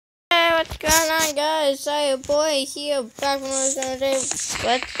what's going on, guys? Your boy here, back from another day.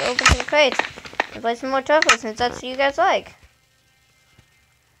 Let's open some crates and play some more trophies since that's what you guys like.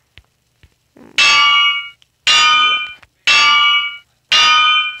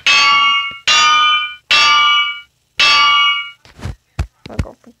 We'll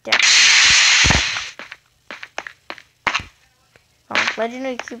go for that.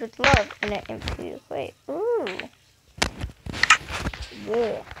 Legendary Cupid's Love in an empty crate. Ooh.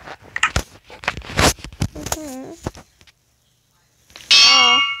 Yeah.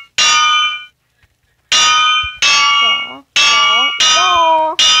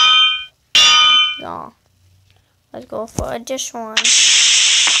 No. Let's go for this one.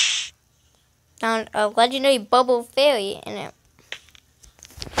 Found a legendary bubble fairy in it.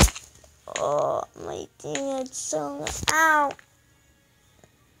 Oh, my thing is so out.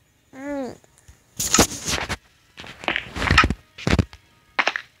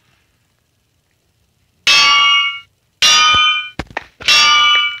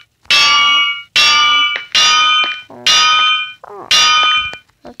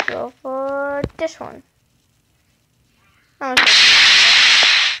 Let's go for this one.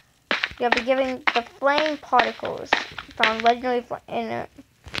 You'll be giving the flame particles. Found legendary in it.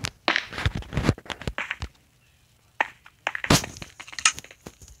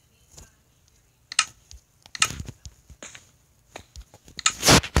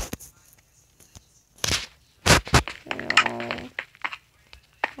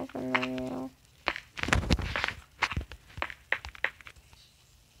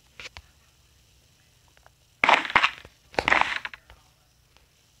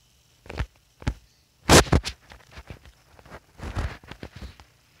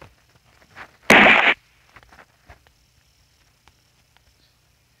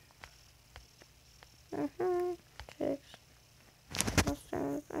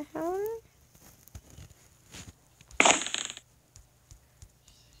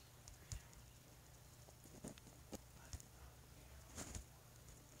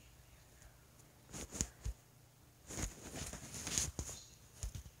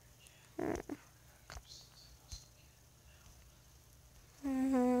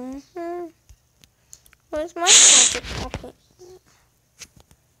 Where's my pocket?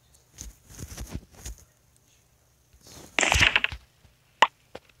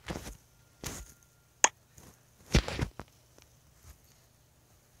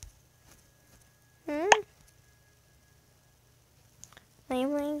 Okay.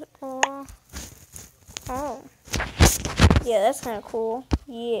 Labeling or oh. Yeah, that's kinda cool.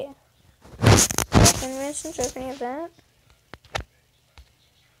 Yeah. Animations or any of that.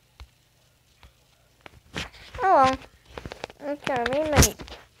 Oh well. Okay, main menu.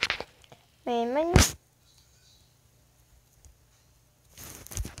 Main menu.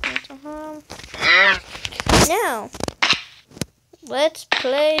 Now, let's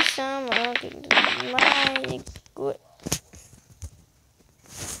play some my good.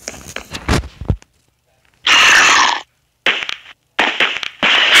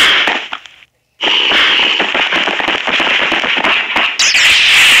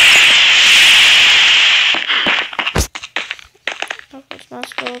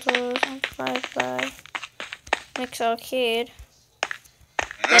 Amplified by Mix Arcade.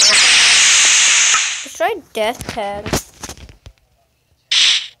 Let's try Death Tag.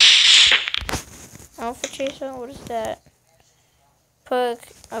 Alpha Chaser, what is that? Perk,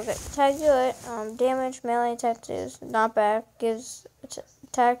 okay, tag do it. Damage, melee attack is knockback, gives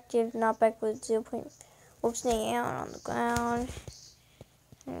attack, gives knockback with 0. Whoops, staying out on the ground.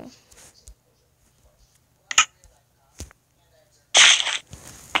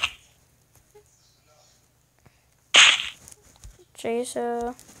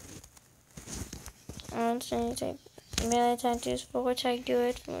 Chaser. Melee attack is 4 attack, do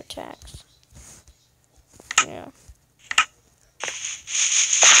it from attacks. Yeah.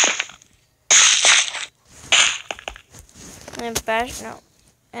 And then Bash, no.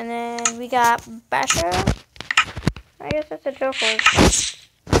 And then we got Basher. I guess that's a joker.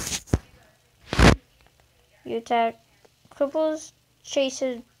 You attack, cripples,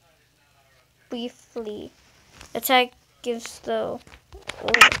 chases briefly. Attack gives slow.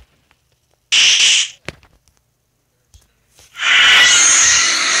 Oh.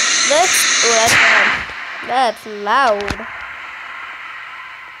 That's loud. That's loud.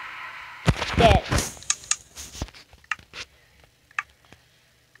 Dead.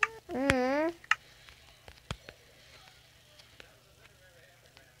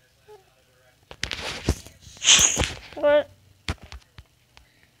 What?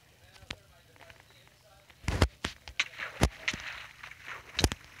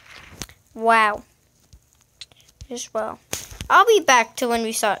 Wow. Just well. I'll be back to when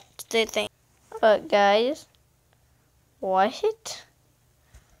we start the thing. But guys, what?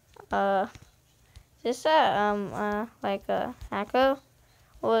 Is that like a hacker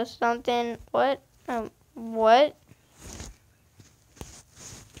or something? What? What?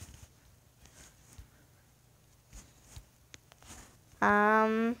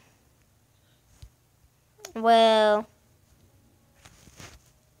 Well.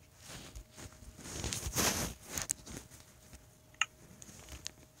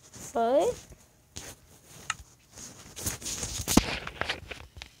 What?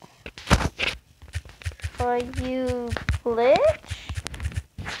 Are you glitched?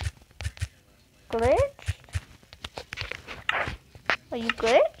 Glitched? Are you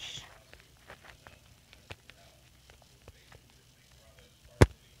glitched?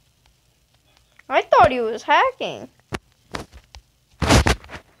 I thought he was hacking. I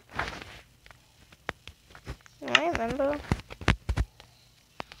remember.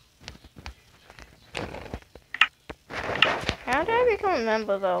 How did I become a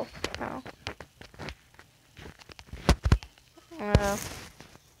member though? Oh.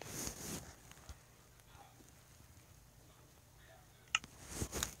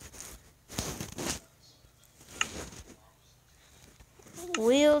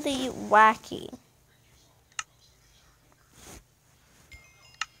 Wieldy wacky.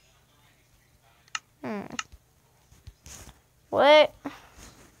 What?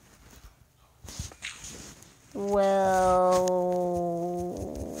 Well,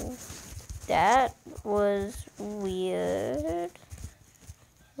 that was weird.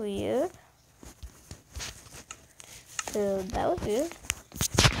 Weird. So that was weird.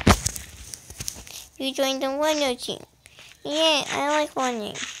 You joined the Wonder team. Yeah, I like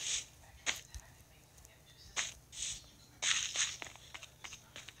Wonder.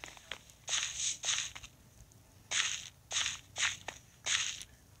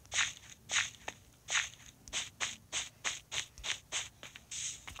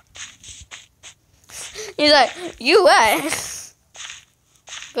 He's like, you what?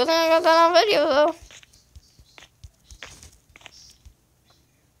 Good thing I got that on video though.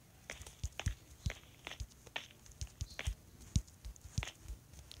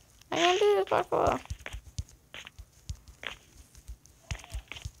 I can't do this parkour.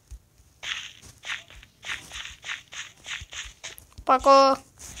 Parkour.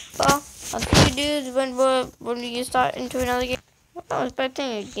 Well, I'll see you dudes when we start into another game. I was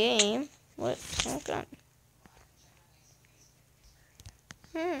expecting a game. What? Okay.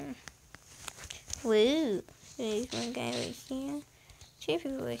 Woo. There's one guy right here. Two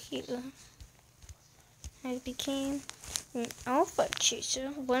people right here. I became an alpha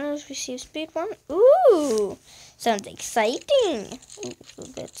chaser. Winners receive speed 1. Ooh! Sounds exciting. Ooh,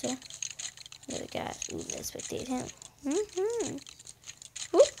 we'll get to the other guy. Ooh, let's spectate him.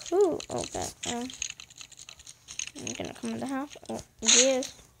 Ooh, okay. I'm gonna come in the house. Oh,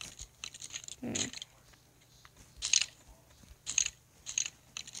 yes. I'm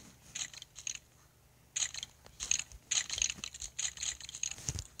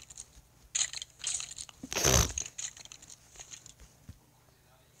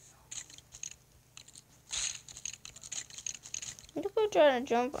gonna go try to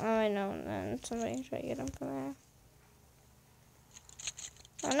jump. Oh, I know. And then somebody try to get him from there.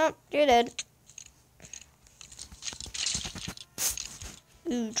 Oh, no. You're dead.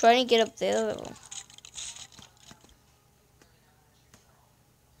 Ooh, trying to get up there, though.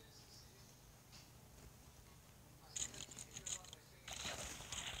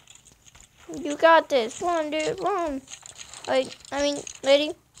 You got this. Run, dude. Run. Like, I mean,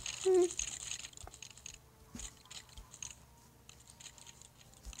 lady.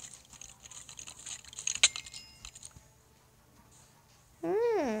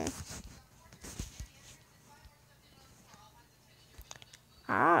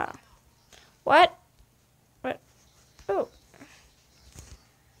 Ah. What? What? Oh.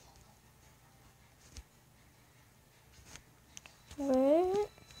 What?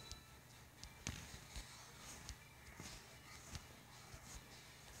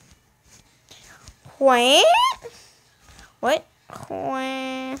 What? What?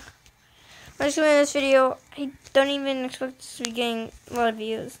 What? Let's go in this video. I don't even expect this to be getting a lot of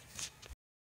views.